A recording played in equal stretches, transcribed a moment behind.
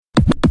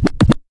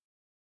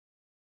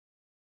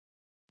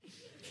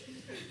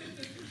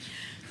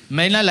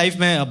मेरी ना लाइफ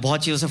में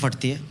बहुत चीज़ों से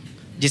फटती है,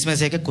 जिसमें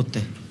से एक है कुत्ते।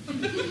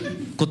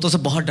 कुत्तों से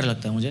बहुत डर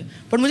लगता है मुझे,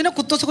 पर मुझे ना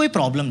कुत्तों से कोई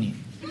प्रॉब्लम नहीं है,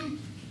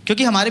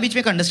 क्योंकि हमारे बीच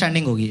में एक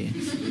अंडरस्टैंडिंग हो गई है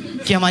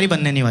कि हमारी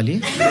बनने नहीं वाली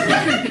है।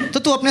 तो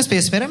तू अपने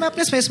स्पेस में रह, मैं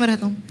अपने स्पेस में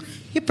रहता हूँ।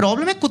 ये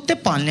प्रॉब्लम है कुत्ते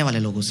पालने वाले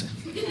लोगों से,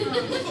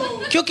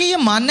 क्योंकि ये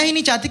मानना ही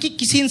नहीं चाहते कि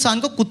किसी इंसान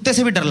को कुत्ते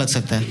से भी डर लग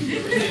सकता है।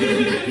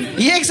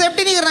 ये एक्सेप्ट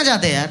ही नहीं करना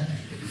चाहते यार।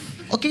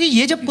 और क्योंकि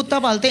ये जब कुत्ता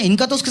पालते हैं,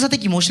 इनका तो उसके साथ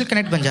एक इमोशनल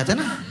कनेक्ट बन जाता है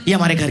ना, ये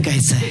हमारे घर का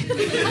हिस्सा है।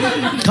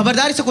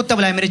 खबरदार इसे कुत्ता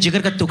बुलाए, मेरे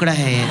जिगर का टुकड़ा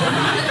है ये।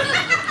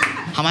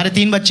 हमारे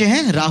 3 बच्चे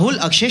हैं, राहुल,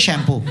 अक्षय,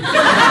 शैम्पू।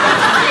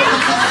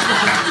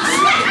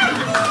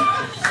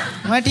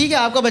 मैं ठीक है,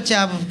 आपका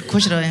बच्चा, आप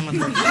खुश रहे।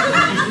 मतलब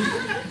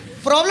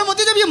प्रॉब्लम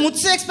होती है जब ये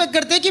मुझसे एक्सपेक्ट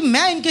करते हैं कि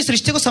मैं इनके इस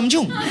रिश्ते को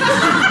समझूं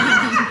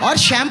और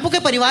शैम्पू के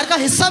परिवार का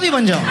हिस्सा भी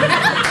बन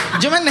जाऊं,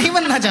 जो मैं नहीं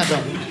बनना चाहता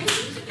हूं।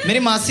 मेरी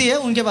मासी है,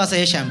 उनके पास है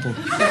ये शैम्पू।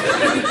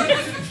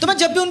 तो मैं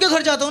जब भी उनके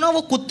घर जाता हूँ ना,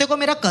 वो कुत्ते को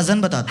मेरा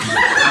कजन बताती है।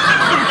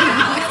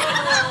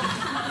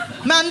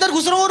 मैं अंदर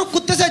घुस रहा हूँ और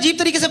कुत्ते से अजीब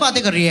तरीके से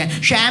बातें कर रही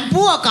है।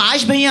 शैम्पू,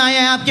 आकाश भैया आए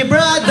हैं आपके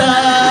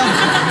ब्रदर।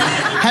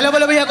 हेलो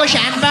बोलो भैया को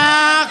शैम्पू।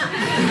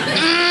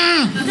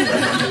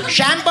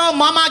 शैम्पू,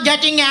 मामा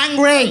गेटिंग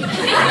एंग्री।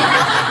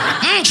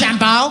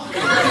 शैम्पू।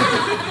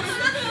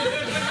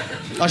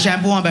 और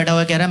शैम्पू वहां बैठा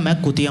हुआ कह रहा है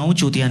मैं कुतिया हूँ,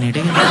 चूतिया नहीं।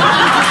 ठीक है,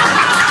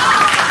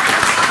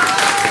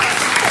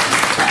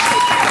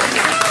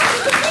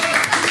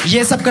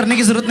 ये सब करने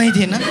की जरूरत नहीं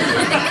थी ना।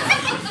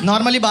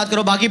 नॉर्मली बात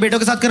करो, बाकी बेटों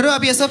के साथ कर रहे हो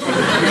आप ये सब।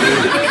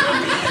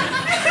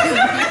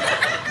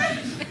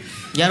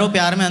 यार वो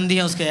प्यार में अंधी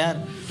है उसके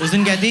यार। उस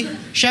दिन कहती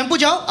शैम्पू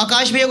जाओ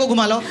आकाश भैया को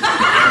घुमा लो।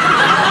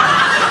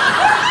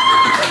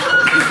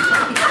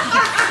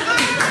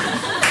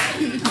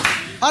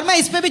 और मैं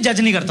इस पे भी जज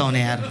नहीं करता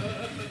उन्हें यार,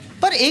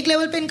 पर एक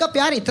लेवल पे इनका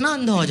प्यार इतना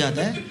अंधा हो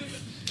जाता है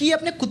कि ये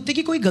अपने कुत्ते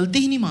की कोई गलती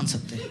ही नहीं मान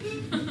सकते।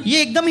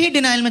 ये एकदम ही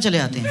डिनाइल में चले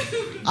आते हैं।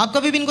 आप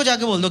कभी भी इनको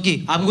जाके बोल दो कि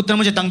आपके कुत्ते ने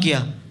मुझे तंग किया।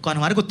 कौन?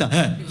 हमारे कुत्ता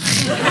है।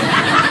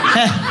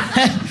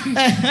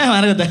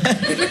 हमारा कुत्ता है।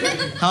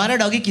 हमारा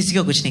डॉगी किसी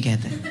को कुछ नहीं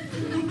कहते।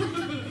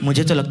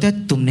 मुझे तो लगता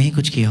है तुमने ही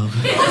कुछ किया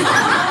होगा।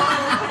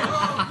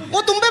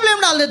 वो तुम पे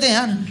ब्लेम डाल देते हैं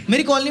यार।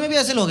 मेरी कॉलोनी में भी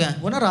ऐसे लोग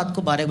हैं, वो ना रात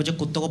को 12 बजे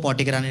कुत्तों को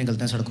पॉटी कराने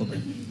निकलते हैं सड़कों पे।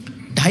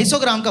 250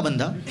 ग्राम का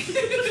बंदा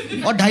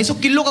और 250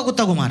 किलो का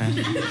कुत्ता घुमा रहा है।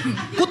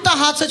 कुत्ता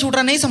हाथ से छूट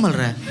रहा, नहीं संभल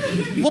रहा है।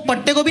 वो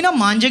पट्टे को भी ना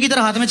मांझे की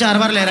तरह हाथ में 4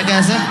 बार ले रखा है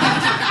ऐसे,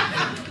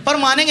 पर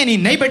मानेंगे नहीं।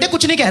 नहीं बेटे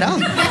कुछ नहीं कह रहा,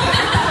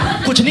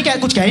 कुछ नहीं कह,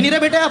 कुछ कह ही नहीं रहा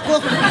बेटे आपको।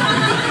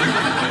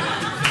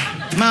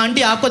 मैं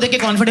आंटी आपको देख के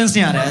कॉन्फिडेंस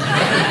नहीं आ रहा है।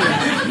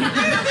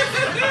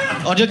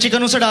 और जो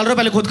चिकन उसे डाल रहे हो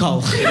पहले खुद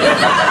खाओ,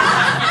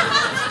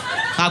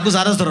 आपको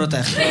ज्यादा जरूरत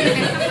है।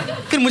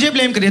 फिर मुझे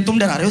ब्लेम करिए, तुम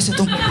डरा रहे हो उसे।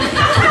 तुम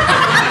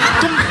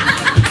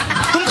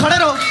खड़े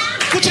रहो,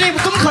 कुछ नहीं,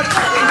 तुम खड़े।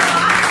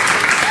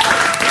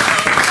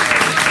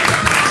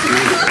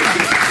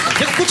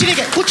 कुछ नहीं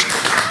कह, कुछ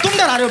तुम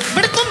डरा रहे हो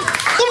बेटे,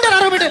 तुम डरा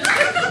रहे हो बेटे।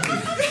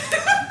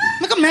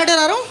 मैं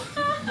डरा रहा हूं?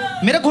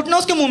 मेरा घुटना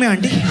उसके मुंह में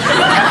आंटी।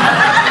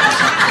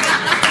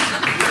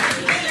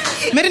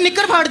 मेरी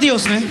निक्कर फाड़ दी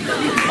उसने,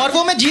 और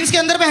वो मैं जीन्स के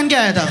अंदर पहन के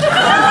आया था।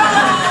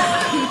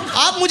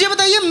 आप मुझे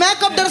बताइए मैं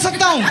कब डर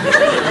सकता हूं?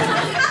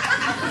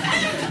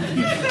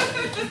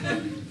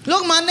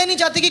 लोग मानने नहीं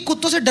चाहते कि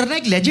कुत्तों से डरना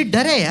एक लेजिट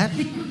डर है यार।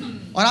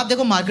 और आप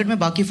देखो मार्केट में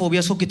बाकी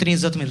फोबियास को कितनी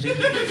इज्जत मिल रही है।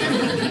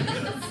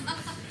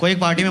 कोई एक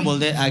पार्टी में बोल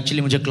दे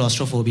एक्चुअली मुझे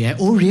क्लॉस्ट्रोफोबिया है।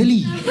 Oh really?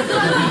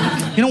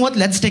 You know what,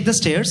 let's take the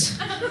stairs.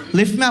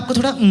 Lift में आपको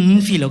थोड़ा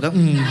फील होगा।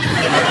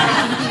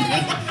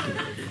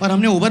 और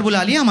हमने उबर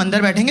बुला लिया, हम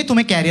अंदर बैठेंगे,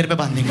 तुम्हें कैरियर पे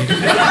बांध देंगे।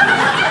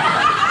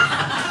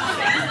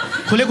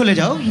 खुले खुले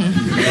जाओ।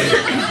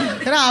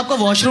 यार आपका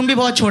वॉशरूम भी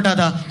बहुत छोटा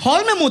था,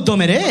 हॉल में मुँह दो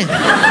मेरे।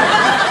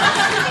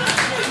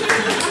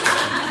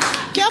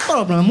 क्या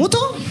प्रॉब्लम है, मुँह तो।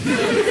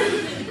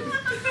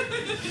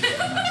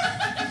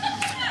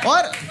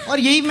 और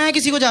यही मैं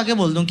किसी को जाके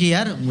बोल दूं कि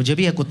यार मुझे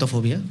भी है कुत्ता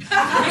फोबिया।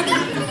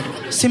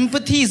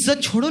 सिंपैथी,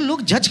 इज्जत छोड़ो,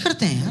 लोग जज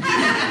करते हैं यार।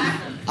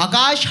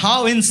 आकाश,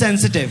 how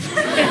insensitive,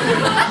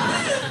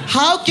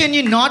 how can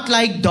you not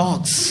like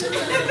dogs?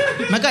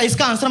 मैं कहा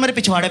इसका आंसर मेरे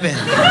पिछवाड़े पे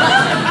है।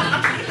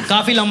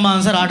 काफी लंबा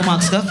आंसर, 8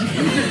 मार्क्स का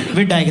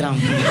विद डायग्राम।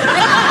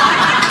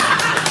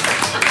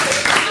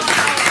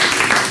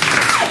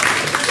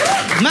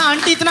 मैं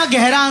आंटी इतना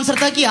गहरा आंसर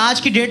था कि आज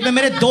की डेट में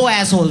मेरे 2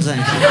 एस होल्स हैं।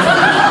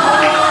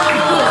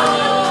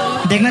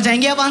 देखना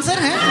चाहेंगे आप आंसर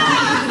है?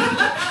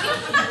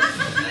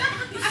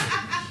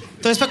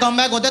 तो इस पे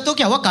कमबैक होता है तो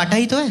क्या हुआ, काटा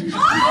ही तो है।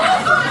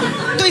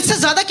 तो इससे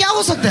ज्यादा क्या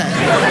हो सकता है?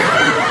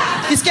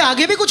 इसके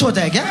आगे भी कुछ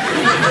होता है क्या?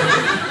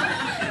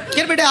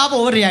 यार बेटे आप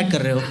ओवर रिएक्ट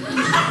कर रहे हो।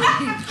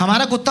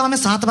 हमारा कुत्ता हमें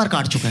 7 बार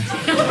काट चुका है।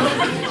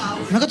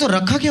 मैं कहा तो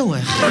रखा क्या हुआ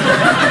है?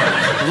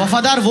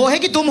 वफादार वो है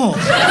कि तुम हो?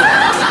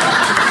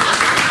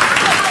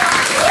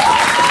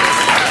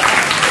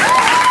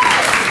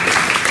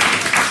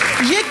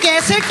 ये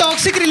कैसे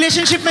टॉक्सिक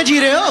रिलेशनशिप में जी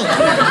रहे हो?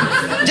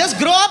 Just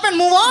grow up and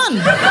move on.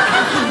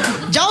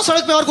 जाओ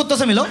सड़क पे और कुत्तों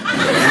से मिलो।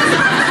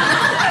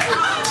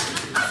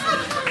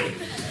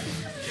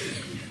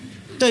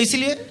 तो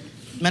इसलिए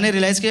मैंने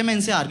रियलाइज किया मैं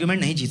इनसे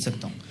आर्ग्यूमेंट नहीं जीत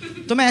सकता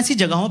हूं। तो मैं ऐसी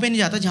जगहों पे नहीं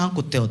जाता जहां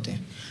कुत्ते होते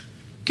हैं।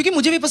 क्योंकि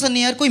मुझे भी पसंद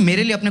नहीं यार कोई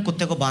मेरे लिए अपने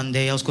कुत्ते को बांध दे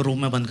या उसको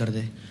रूम में बंद कर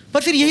दे।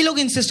 पर फिर यही लोग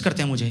इंसिस्ट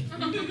करते हैं मुझे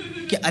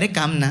कि अरे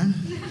काम ना,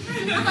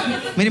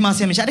 मेरी माँ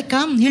से हमेशा, अरे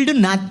काम, he'll do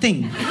nothing,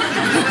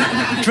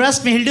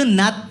 trust me, he'll do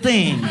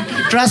nothing,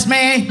 trust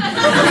me।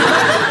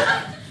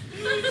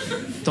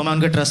 तो मैं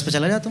उनके ट्रस्ट पे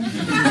चला जाता हूँ।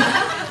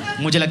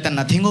 मुझे लगता है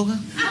नथिंग होगा।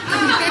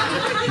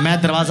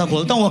 मैं दरवाजा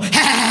खोलता हूँ, वो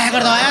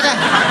कर दो आया था,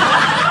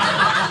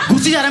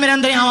 घुसी जा रहा है मेरे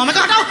अंदर, यहाँ मैं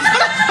कहता हूँ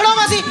खड़ो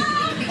मासी,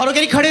 और वो कह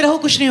रही खड़े रहो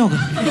कुछ नहीं होगा,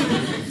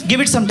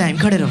 गिव इट सम टाइम,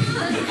 खड़े रहो।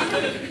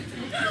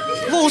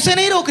 वो उसे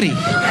नहीं रोक रही,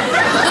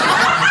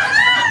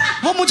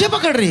 वो मुझे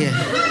पकड़ रही है।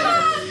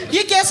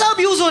 ये कैसा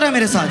अब्यूज हो रहा है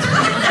मेरे साथ?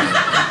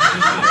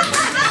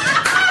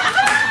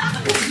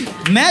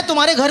 मैं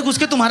तुम्हारे घर घुस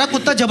के तुम्हारा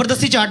कुत्ता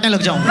जबरदस्ती चाटने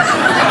लग जाऊं।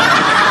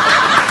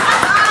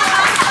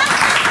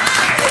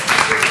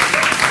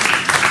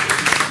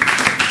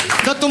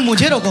 तो तुम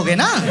मुझे रोकोगे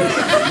ना,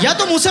 या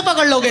तुम मुझसे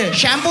पकड़ लोगे?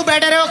 शैम्पू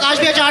बैठे रहे हो, आकाश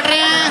भैया चाट रहे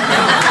हैं।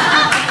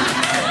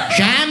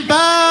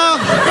 शैम्पू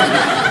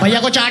भैया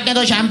को चाटने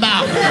दो, शैम्पू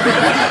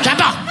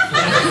शैम्पू।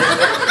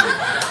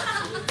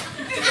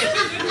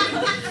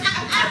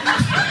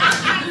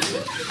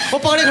 वो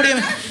पकड़े खड़ी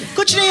है,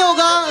 कुछ नहीं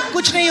होगा,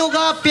 कुछ नहीं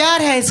होगा,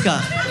 प्यार है इसका।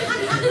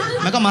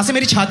 मैं कहा माँ से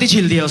मेरी छाती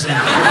छील दी है उसने।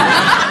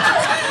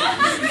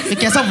 ये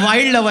कैसा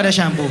वाइल्ड लवर है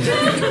शैम्पू।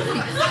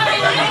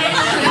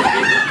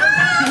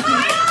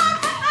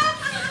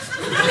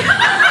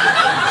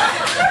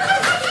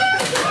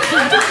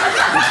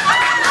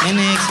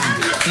 नहीं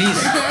please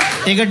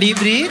take a deep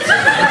breath.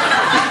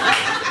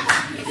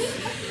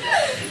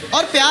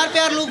 और प्यार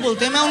प्यार लोग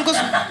बोलते हैं, मैं उनको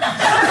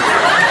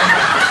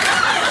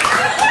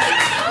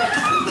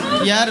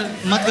यार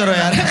मत करो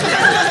यार।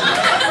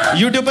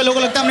 YouTube पे लोगों को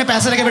लगता है हमने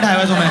पैसे लेके बिठाया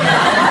हुआ है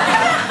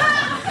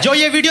तुम्हें। जो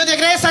ये वीडियो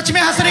देख रहे हैं सच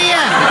में हंस रही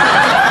है,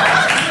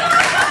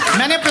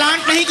 मैंने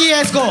प्लांट नहीं किया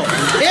है इसको।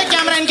 एक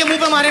कैमरा इनके मुंह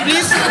पे मारे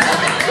प्लीज।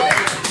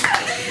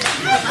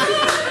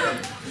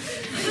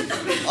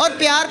 और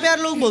प्यार प्यार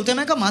लोग बोलते हैं,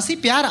 मैं कहा मासी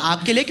प्यार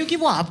आपके लिए क्योंकि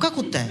वो आपका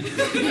कुत्ता है।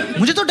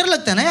 मुझे तो डर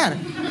लगता है ना यार।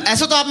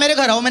 ऐसा तो आप मेरे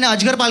घर आओ, मैंने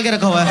अजगर पाल के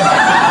रखा हुआ है।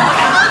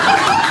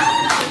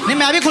 नहीं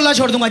मैं भी खुला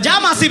छोड़ दूंगा, जा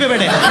मासी पे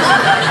बैठे।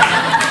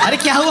 अरे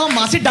क्या हुआ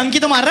मासी, डंकी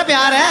तो मार रहा,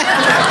 प्यार है।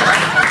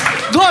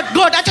 घोट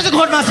घोट, अच्छा से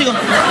घोट मासी को,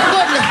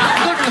 घोट ले,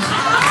 घोट ले।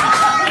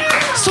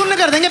 सुन्न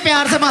कर देंगे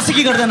प्यार से मासी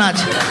की गर्दन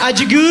आज।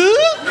 अजगू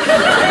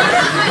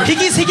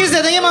हिकीस हिकीस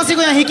दे देंगे मासी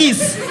को यहाँ, हिकीस।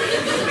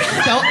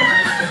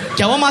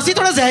 क्या वो मासी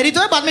थोड़ा जहरी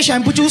तो है, बाद में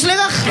शैम्पू चूस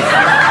लेगा।